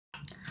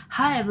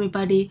Hi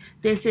everybody,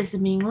 this is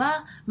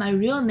Minla. My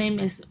real name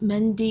is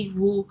Mengdi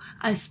Wu.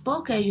 I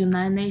spoke at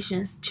United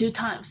Nations 2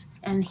 times,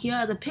 and here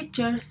are the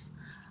pictures.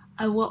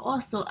 I will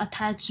also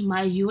attach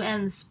my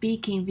UN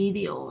speaking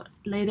video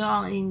later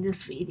on in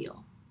this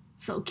video,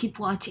 so keep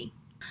watching.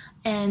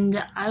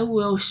 And I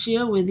will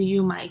share with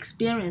you my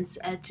experience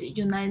at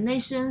United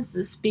Nations,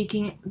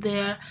 speaking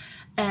there,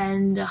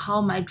 and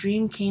how my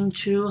dream came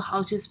true,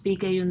 how to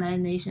speak at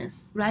United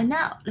Nations. Right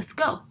now, let's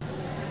go!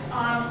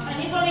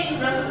 Anybody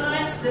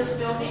recognize this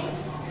building?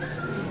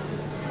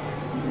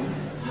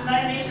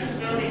 United Nations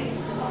building.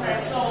 Okay,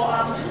 so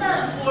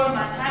 2004,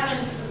 my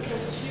parents, the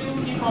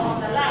 2 people on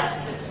the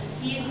left,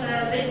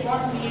 they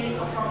brought me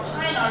from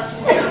China to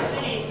New York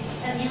City,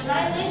 and the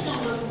United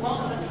Nations was one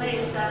of the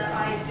places that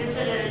I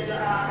visited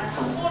as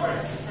a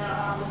tourist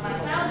with my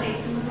family.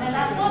 And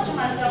I thought to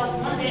myself,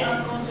 one day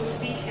I'm going to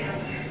speak here.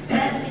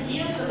 And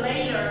years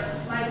later,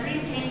 my dream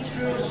came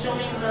true,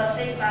 showing the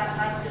safe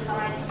backpack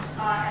design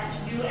at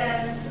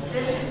UN.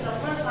 This is the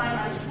first time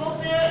I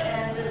spoke there,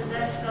 and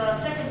that's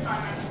the second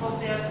time I spoke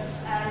there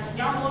as a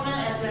young woman,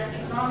 as an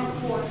economic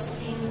force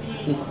in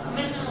the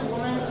Commission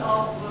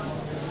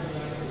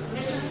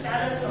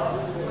Status of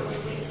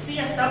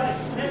CSW,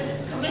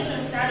 Commission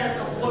Status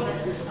of Women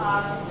in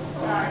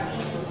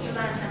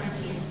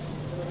 2017.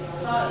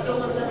 So it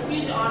was a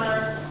huge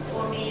honor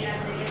for me,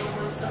 and it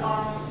was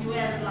on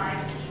UN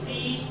Live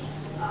TV.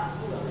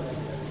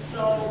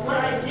 So what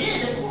I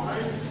did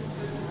was,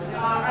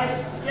 I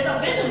did a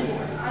vision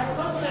board. I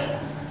put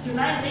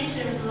United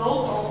Nations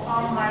logo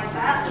on my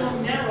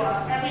bathroom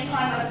mirror. Every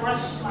time I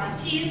brush my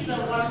teeth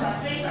or wash my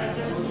face, I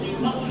just keep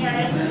looking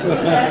at it.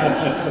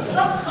 And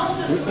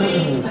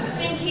subconsciously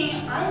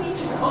thinking, I need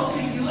to go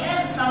to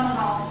UN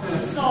somehow.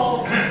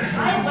 So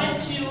I went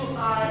to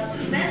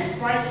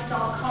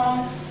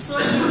eventbrite.com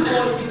searching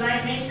for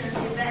United Nations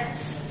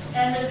events.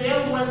 And there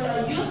was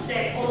a youth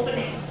day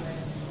opening.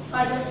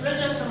 I just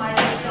registered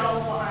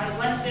myself. I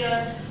went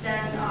there,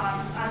 then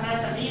I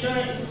met the leader,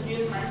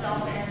 introduced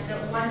myself,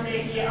 and one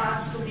day he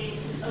asked me,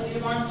 do you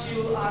want to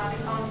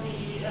become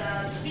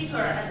the speaker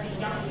at the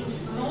Young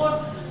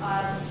Entrepreneur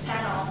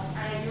panel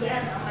at UN?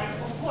 I'm like,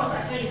 of course,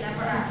 I really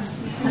never asked.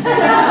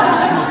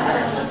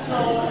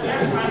 So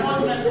that's my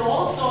ultimate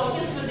goal. So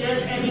if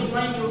there's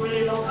anyone you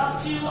really look up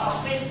to, on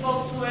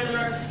Facebook,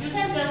 Twitter, you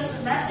can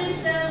just message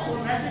them or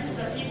message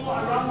the people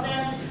around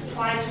them,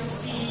 try to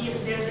see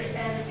if there's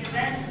an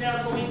event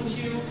they're going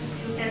to, you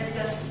can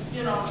just,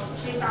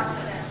 chase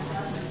after them.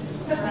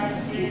 That's what I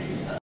did.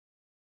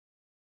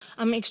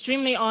 I'm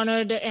extremely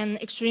honored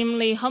and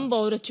extremely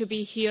humbled to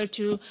be here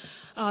to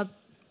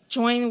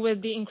join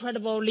with the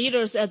incredible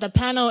leaders at the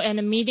panel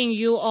and meeting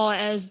you all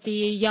as the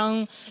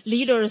young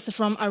leaders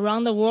from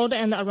around the world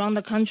and around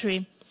the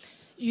country.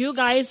 You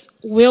guys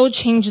will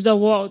change the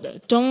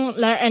world. Don't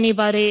let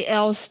anybody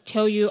else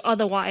tell you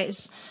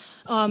otherwise.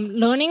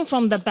 Learning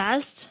from the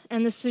best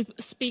and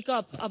speak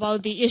up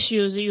about the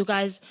issues you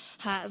guys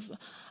have.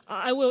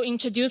 I will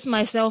introduce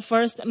myself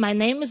first. My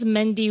name is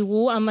Mengdi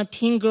Wu. I'm a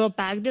teen girl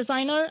bag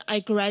designer.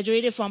 I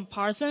graduated from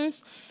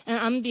Parsons, and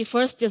I'm the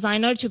first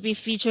designer to be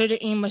featured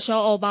in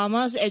Michelle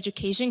Obama's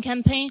education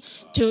campaign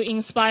to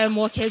inspire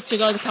more kids to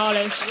go to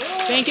college.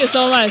 Thank you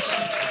so much.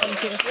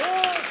 Thank you.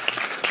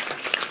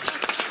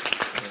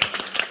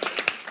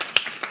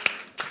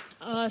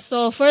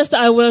 So first,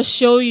 I will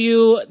show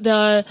you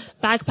the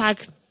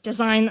backpack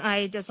design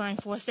I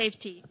designed for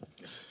safety.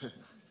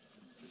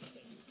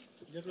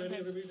 Get ready,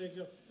 everybody, take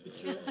your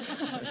picture.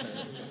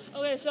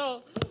 Okay,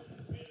 so,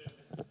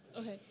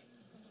 okay.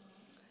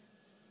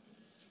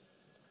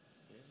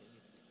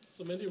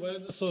 So, Mengdi, why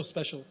is this so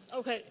special?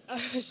 Okay,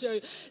 I'll show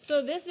you.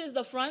 So this is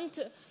the front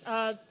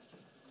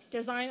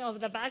design of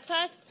the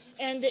backpack,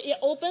 and it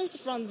opens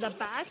from the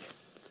back.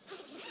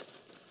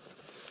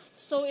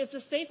 So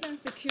it's safe and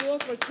secure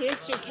for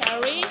kids to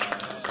carry.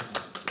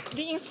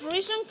 The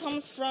inspiration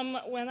comes from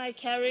when I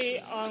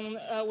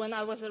when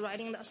I was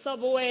riding the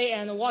subway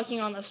and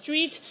walking on the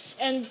street,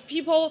 and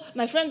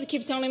my friends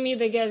keep telling me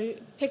they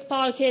get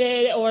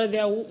pickpocketed or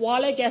their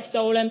wallet gets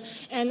stolen,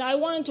 and I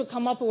wanted to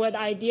come up with the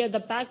idea the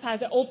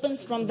backpack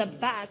opens from the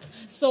back,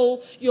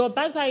 so your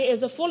backpack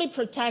is fully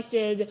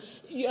protected,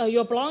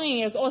 your belonging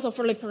is also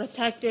fully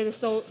protected,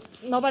 so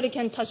nobody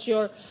can touch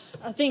your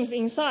things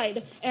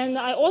inside. And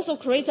I also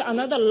created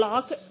another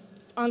lock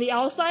on the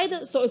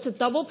outside, so it's a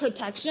double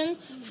protection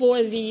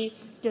for the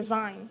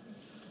design.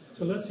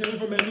 So let's hear it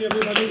from Mengdi,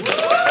 everybody.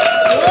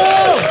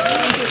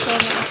 Thank you so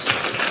much.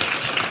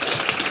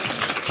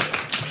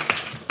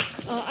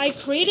 I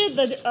created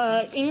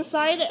the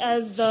inside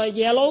as the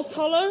yellow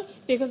color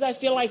because I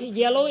feel like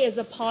yellow is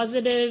a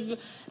positive,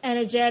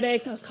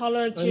 energetic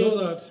color to... I know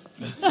that.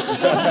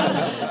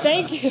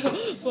 Thank you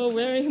for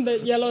wearing the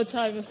yellow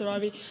tie, Mr.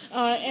 Ravi.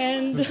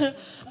 And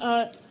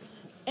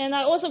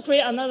I also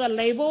create another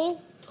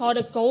label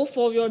called Go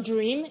For Your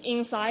Dream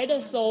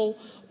inside. So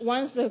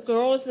once the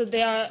girls,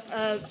 they are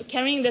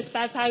carrying this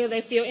backpack,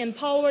 they feel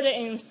empowered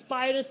and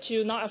inspired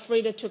to not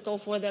afraid to go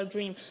for their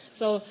dream.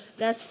 So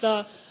that's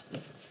the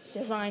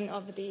design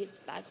of the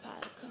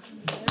backpack.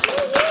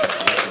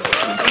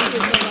 Thank you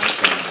so much.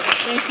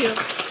 you.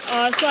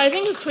 So I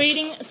think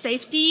creating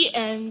safety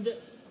and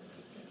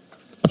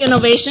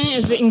innovation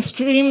is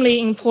extremely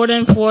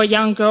important for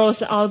young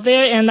girls out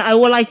there, and I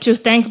would like to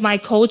thank my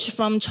coach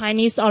from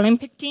Chinese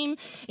Olympic team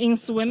in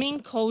swimming,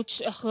 Coach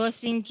He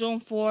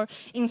Xinzhong, for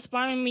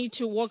inspiring me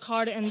to work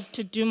hard and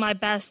to do my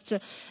best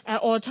at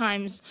all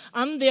times.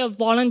 I'm the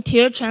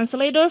volunteer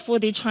translator for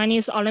the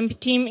Chinese Olympic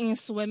team in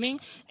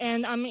swimming,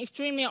 and I'm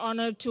extremely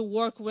honored to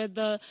work with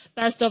the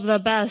best of the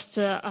best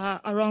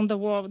around the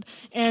world.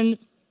 And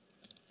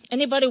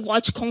anybody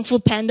watch Kung Fu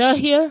Panda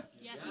here?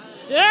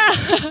 Yeah,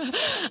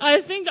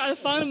 I think I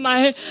found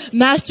my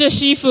master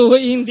shifu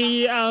in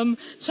the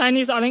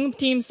Chinese Olympic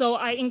team. So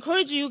I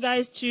encourage you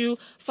guys to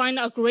find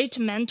a great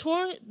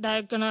mentor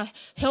that's gonna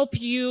help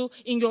you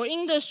in your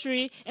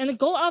industry, and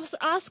go up,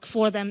 ask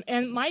for them.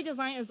 And my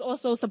design is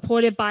also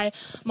supported by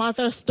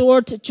Martha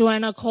Stewart,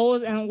 Joanna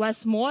Cole, and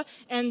Wes Moore.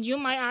 And you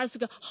might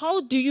ask, how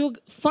do you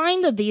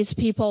find these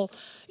people?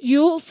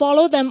 You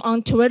follow them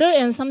on Twitter,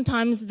 and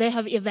sometimes they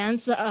have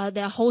events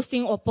they're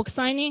hosting or book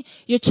signing.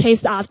 You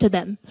chase after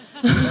them.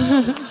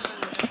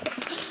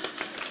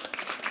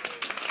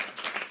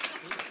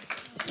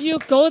 You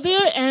go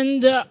there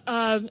and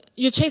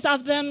you chase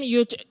after them.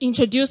 You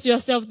introduce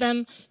yourself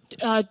them.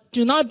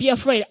 Do not be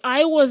afraid.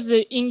 I was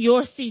in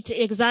your seat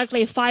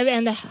exactly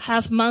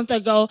 5.5 months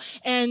ago,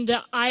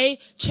 and I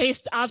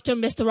chased after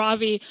Mr.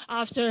 Ravi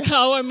after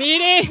our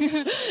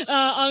meeting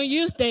on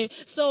Tuesday.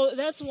 So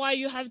that's why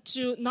you have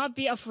to not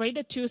be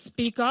afraid to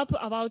speak up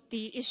about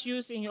the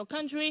issues in your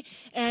country,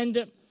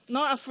 and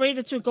not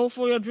afraid to go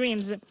for your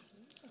dreams.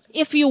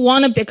 If you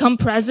want to become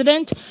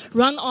president,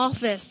 run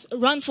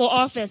for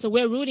office.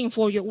 We're rooting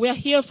for you. We're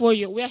here for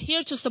you. We're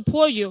here to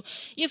support you.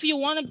 If you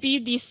want to be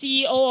the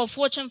CEO of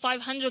Fortune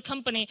 500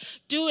 company,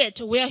 do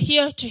it. We're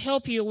here to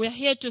help you. We're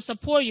here to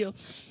support you.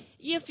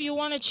 If you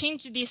want to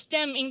change the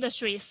STEM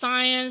industry,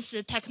 science,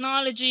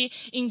 technology,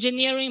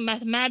 engineering,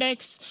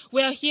 mathematics,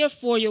 we're here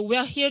for you.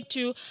 We're here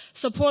to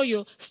support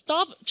you.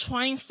 Stop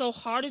trying so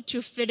hard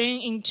to fit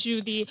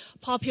into the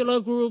popular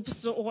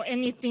groups or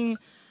anything.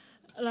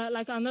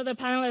 Like another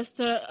panelist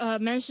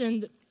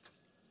mentioned,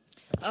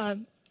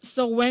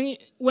 so when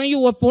you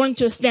were born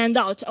to stand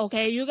out,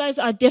 okay, you guys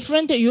are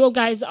different. You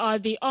guys are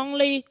the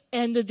only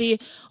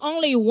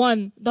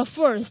one, the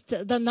first,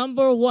 the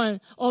number one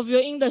of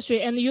your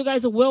industry, and you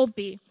guys will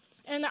be.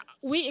 And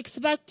we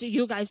expect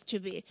you guys to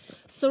be.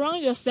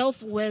 Surround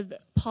yourself with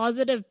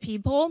positive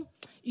people.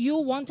 You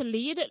want to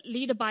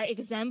lead by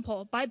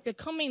example, by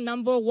becoming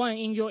number one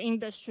in your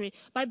industry,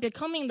 by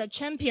becoming the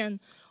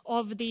champion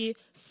of the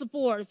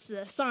sports,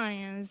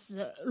 science,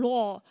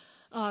 law,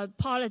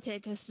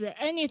 politics,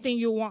 anything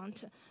you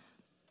want.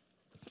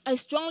 I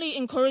strongly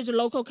encourage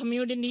local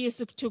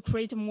communities to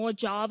create more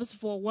jobs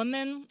for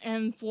women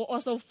and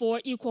also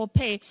for equal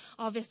pay,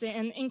 obviously,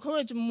 and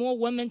encourage more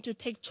women to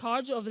take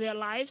charge of their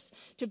lives,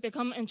 to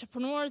become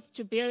entrepreneurs,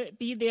 to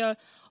be their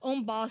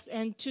own boss,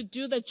 and to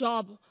do the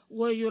job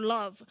where you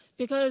love.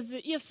 Because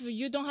if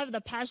you don't have the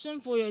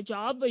passion for your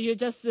job, you're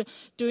just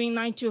doing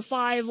 9 to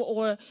 5,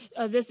 or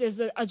this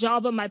is a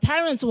job my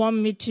parents want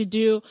me to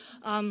do,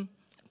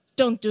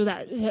 don't do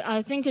that.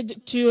 I think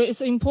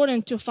it's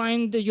important to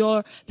find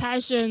your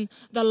passion,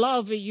 the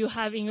love you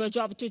have in your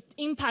job, to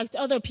impact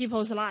other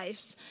people's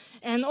lives.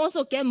 And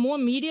also get more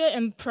media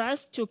and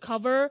press to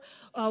cover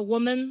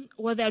women,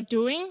 what they're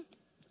doing,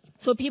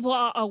 so people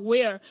are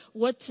aware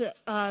what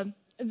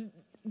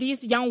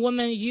these young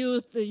women,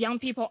 youth, young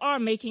people are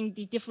making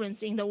the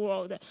difference in the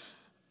world.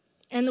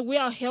 And we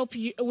are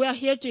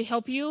here to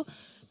help you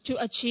to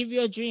achieve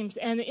your dreams.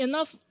 And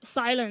enough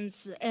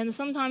silence. And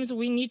sometimes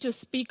we need to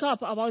speak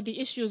up about the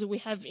issues we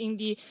have in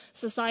the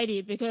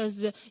society,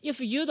 because if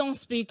you don't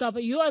speak up,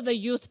 you are the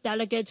youth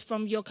delegate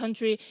from your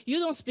country. You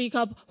don't speak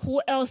up,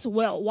 who else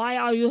will? Why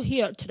are you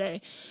here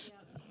today?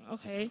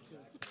 Okay.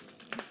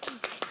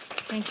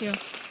 Thank you.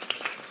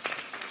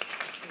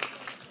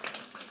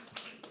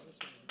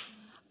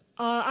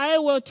 I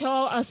will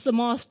tell a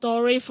small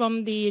story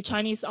from the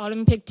Chinese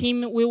Olympic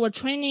team. We were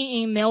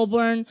training in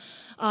Melbourne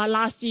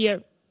last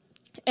year.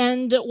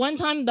 And one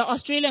time the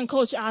Australian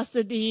coach asked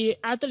the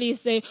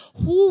athletes, say,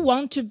 who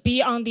want to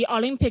be on the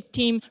Olympic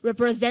team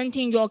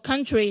representing your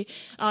country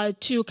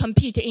to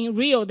compete in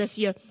Rio this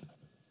year?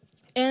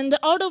 And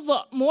out of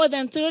more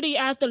than 30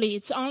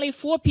 athletes, only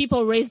 4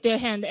 people raised their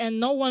hand, and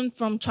no one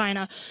from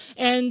China.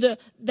 And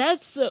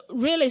that's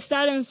really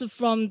sadness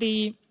from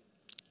the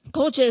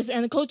coaches,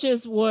 and the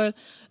coaches were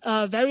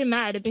very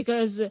mad,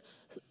 because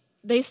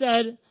they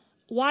said,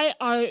 why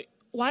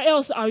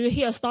else are you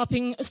here? Stop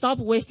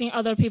wasting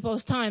other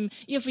people's time.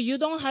 If you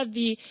don't have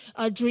the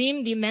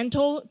dream, the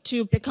mental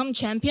to become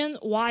champion,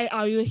 why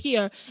are you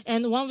here?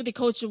 And one of the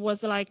coaches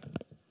was like,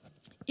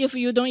 if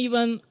you don't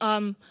even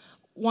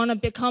want to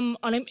become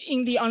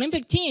in the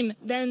Olympic team,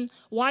 then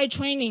why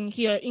training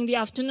here in the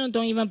afternoon?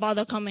 Don't even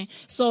bother coming.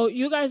 So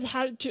you guys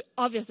have to,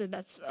 obviously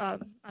that's,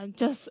 I'm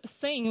just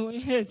saying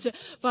it,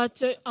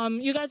 but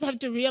you guys have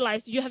to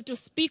realize you have to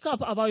speak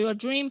up about your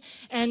dream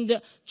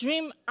and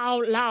dream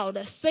out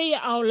loud, say it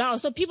out loud,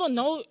 so people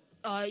know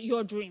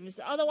your dreams.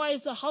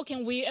 Otherwise, how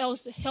can we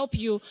else help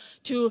you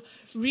to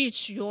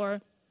reach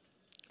your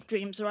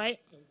dreams, right?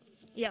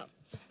 Yeah.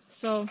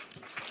 So,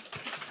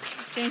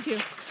 thank you.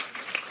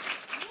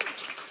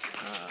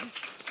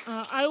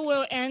 I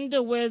will end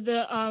with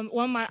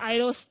one of my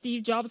idols,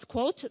 Steve Jobs'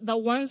 quote: "The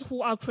ones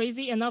who are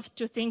crazy enough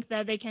to think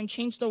that they can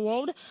change the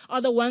world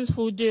are the ones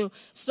who do.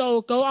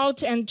 So go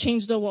out and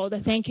change the world."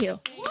 Thank you.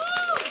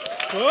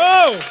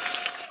 Whoa!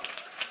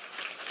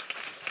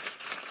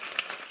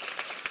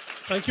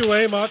 Thank you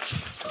very much.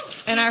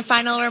 And our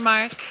final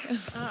remark.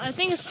 I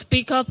think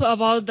speak up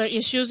about the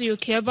issues you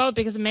care about,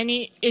 because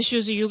many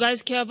issues you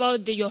guys care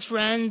about, your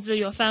friends,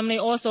 your family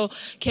also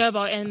care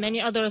about, and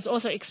many others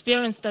also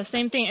experience the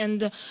same thing.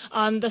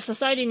 And the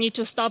society need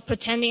to stop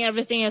pretending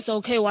everything is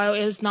okay while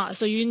it is not.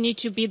 So you need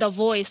to be the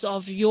voice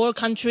of your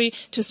country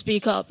to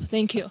speak up.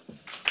 Thank you.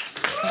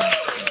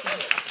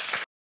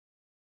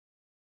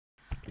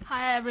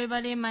 Hi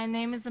everybody, my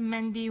name is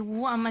Mengdi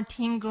Wu. I'm a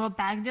teen girl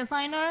bag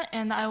designer,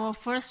 and I will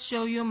first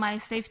show you my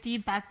safety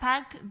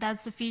backpack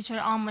that's featured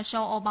on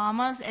Michelle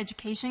Obama's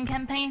education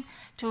campaign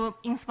to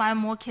inspire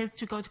more kids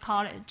to go to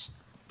college.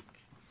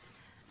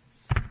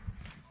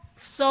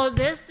 So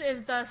this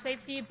is the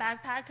safety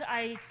backpack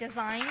I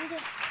designed.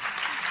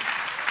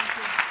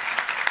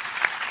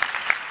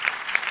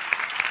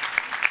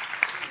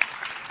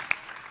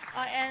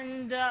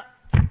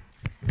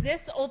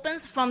 This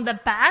opens from the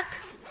back.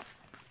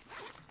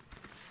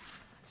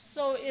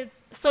 So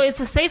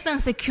it's safe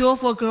and secure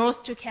for girls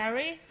to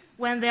carry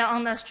when they're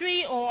on the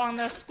street or on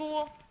the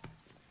school.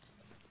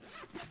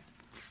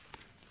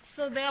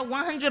 So they are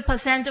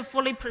 100%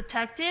 fully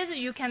protected.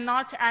 You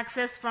cannot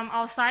access from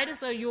outside.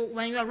 So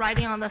when you are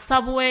riding on the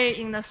subway,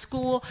 in the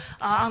school,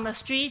 on the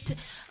street,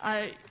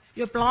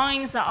 your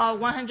belongings are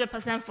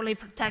 100% fully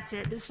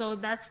protected. So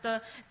that's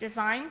the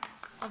design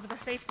of the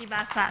safety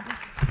backpack.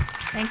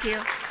 Thank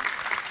you.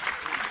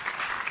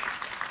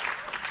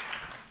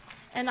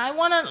 And I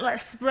want to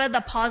spread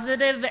the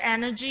positive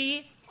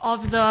energy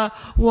of the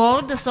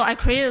world, so I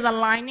created the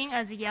lining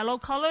as a yellow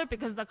color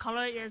because the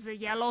color is a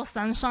yellow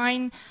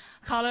sunshine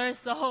color,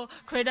 so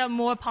create a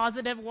more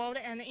positive world.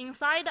 And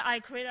inside, I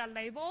created a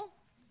label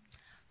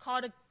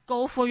called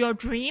 "Go for Your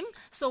Dream."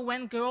 So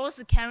when girls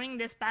carrying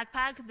this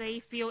backpack, they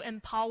feel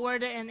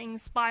empowered and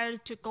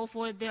inspired to go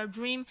for their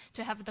dream,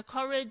 to have the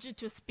courage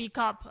to speak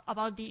up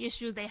about the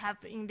issues they have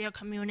in their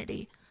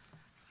community.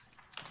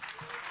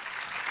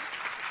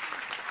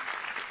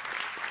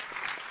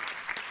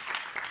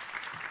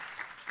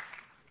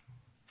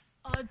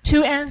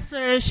 To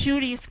answer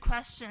Shuli's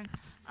question,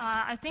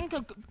 I think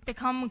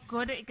become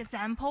good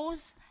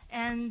examples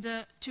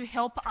and to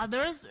help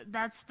others,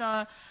 that's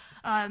the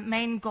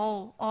main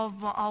goal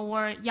of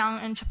our young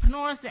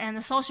entrepreneurs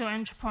and social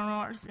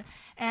entrepreneurs.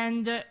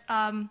 And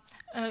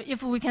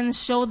if we can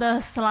show the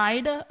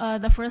slide,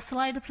 the first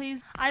slide,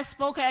 please. I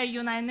spoke at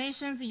United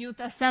Nations Youth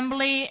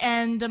Assembly,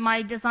 and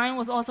my design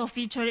was also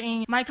featured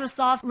in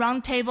Microsoft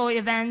Roundtable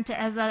event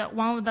as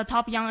one of the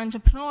top young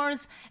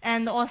entrepreneurs,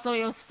 and also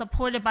it was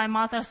supported by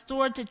Martha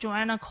Stewart,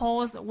 Joanna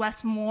Coles,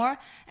 Wes Moore,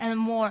 and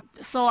more.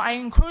 So I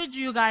encourage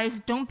you guys,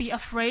 don't be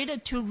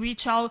afraid to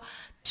reach out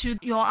to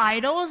your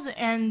idols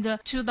and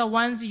to the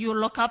ones you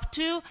look up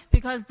to,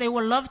 because they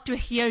would love to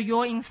hear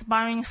your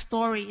inspiring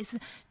stories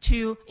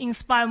to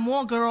inspire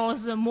more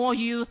girls, more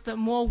youth,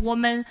 more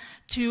women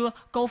to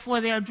go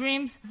for their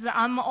dreams.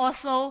 I'm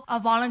also a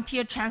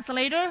volunteer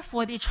translator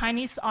for the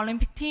Chinese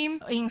Olympic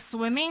team in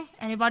swimming.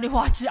 Anybody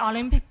watch the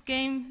Olympic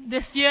game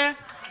this year?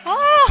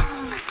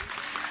 Oh!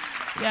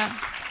 Yeah.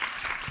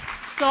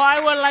 So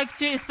I would like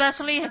to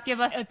especially give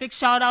a big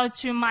shout out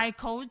to my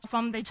coach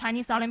from the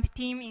Chinese Olympic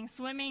team in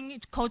swimming,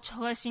 Coach He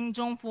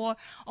Xinzhong, for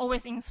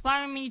always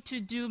inspiring me to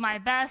do my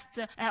best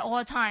at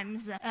all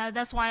times.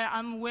 That's why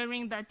I'm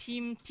wearing the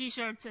team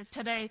t-shirt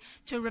today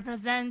to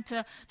represent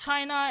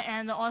China,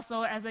 and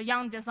also as a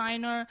young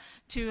designer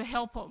to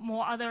help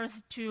more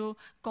others to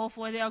go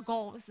for their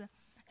goals.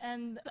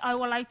 And I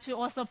would like to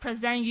also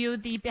present you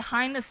the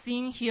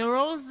behind-the-scene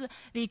heroes,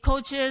 the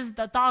coaches,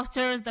 the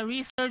doctors, the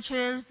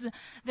researchers.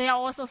 They are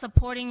also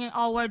supporting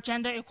our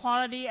gender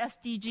equality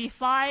SDG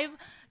 5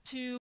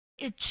 to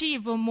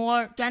achieve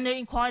more gender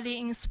equality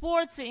in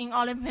sports, in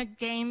Olympic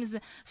Games.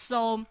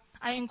 So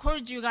I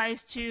encourage you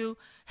guys to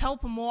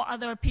help more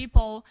other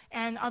people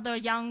and other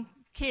young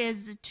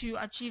kids to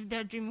achieve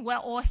their dream. We're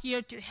all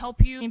here to help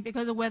you,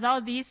 because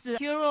without these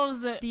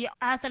heroes, the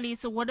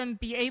athletes wouldn't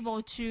be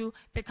able to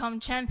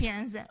become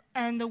champions.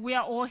 And we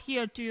are all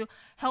here to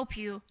help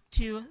you,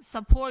 to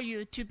support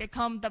you, to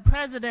become the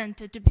president,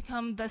 to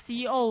become the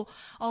CEO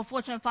of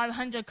Fortune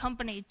 500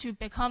 company, to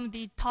become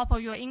the top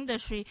of your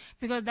industry,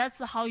 because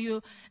that's how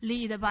you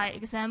lead by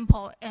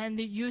example, and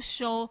you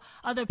show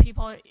other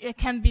people it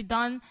can be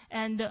done,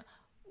 and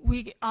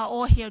we are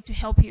all here to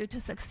help you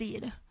to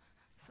succeed.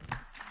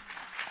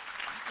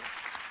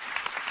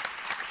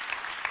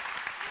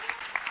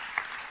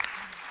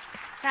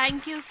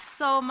 Thank you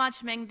so much,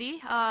 Mengdi.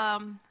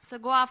 So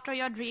go after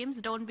your dreams.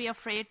 Don't be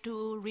afraid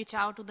to reach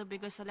out to the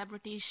biggest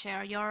celebrities.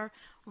 Share your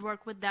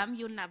work with them.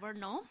 You never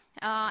know.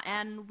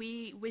 And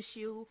we wish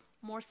you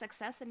more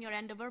success in your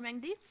endeavor,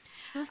 Mengdi.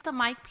 Use the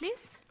mic,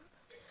 please.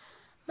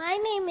 My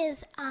name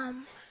is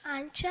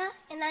Ancha,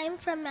 and I'm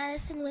from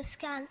Madison,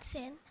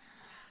 Wisconsin.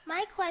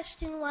 My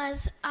question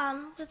was,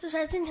 with the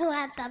person who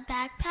had the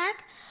backpack,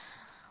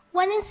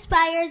 what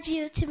inspired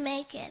you to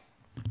make it?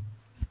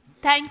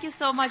 Thank you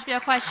so much for your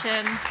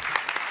question.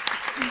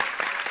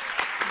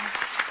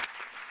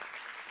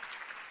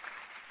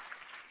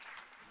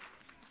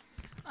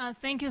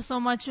 Thank you so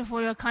much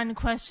for your kind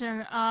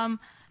question.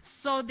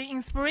 So the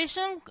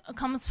inspiration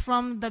comes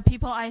from the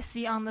people I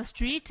see on the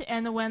street,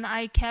 and when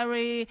I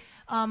carry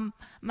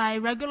my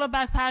regular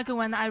backpack,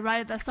 when I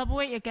ride the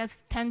subway, it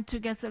tend to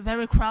get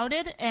very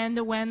crowded. And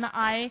when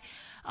I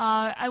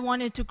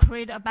wanted to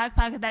create a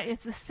backpack that is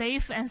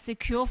safe and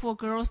secure for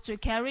girls to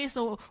carry.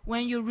 So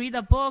when you read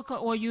a book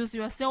or use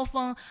your cell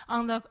phone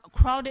on the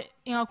crowded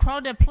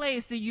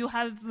place, you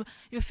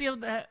feel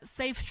the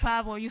safe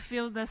travel. You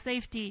feel the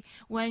safety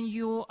when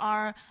you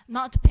are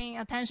not paying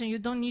attention. You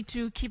don't need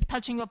to keep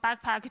touching your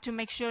backpack to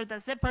make sure the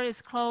zipper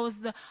is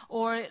closed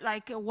or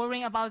like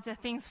worrying about the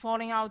things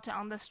falling out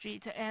on the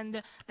street.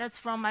 And that's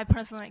from my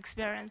personal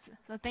experience.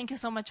 So thank you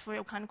so much for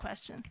your kind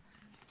question.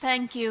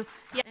 Thank you.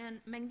 Yeah.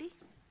 And Mengdi?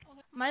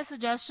 My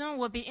suggestion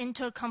would be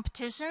enter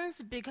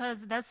competitions because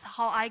that's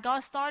how I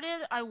got started.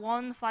 I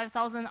won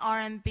 5,000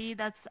 RMB,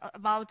 that's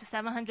about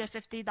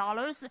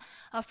 $750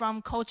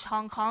 from Coach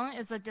Hong Kong.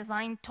 It's a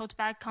design tote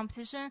bag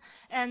competition,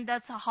 and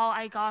that's how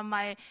I got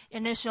my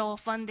initial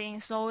funding.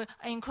 So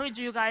I encourage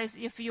you guys,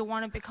 if you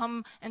want to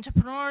become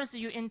entrepreneurs,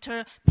 you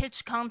enter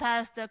pitch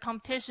contests,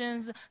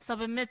 competitions,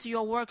 submit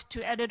your work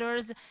to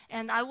editors,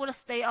 and I would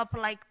stay up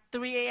like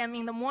 3 a.m.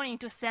 in the morning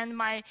to send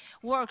my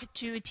work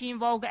to Teen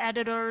Vogue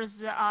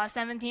editors,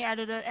 17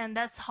 editors, and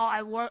that's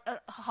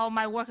how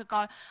my work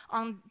got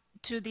on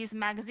to these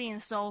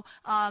magazines. So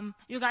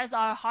you guys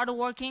are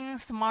hardworking,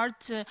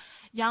 smart,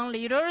 young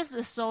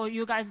leaders, so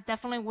you guys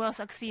definitely will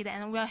succeed,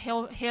 and we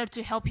are here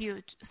to help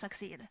you to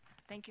succeed.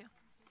 Thank you.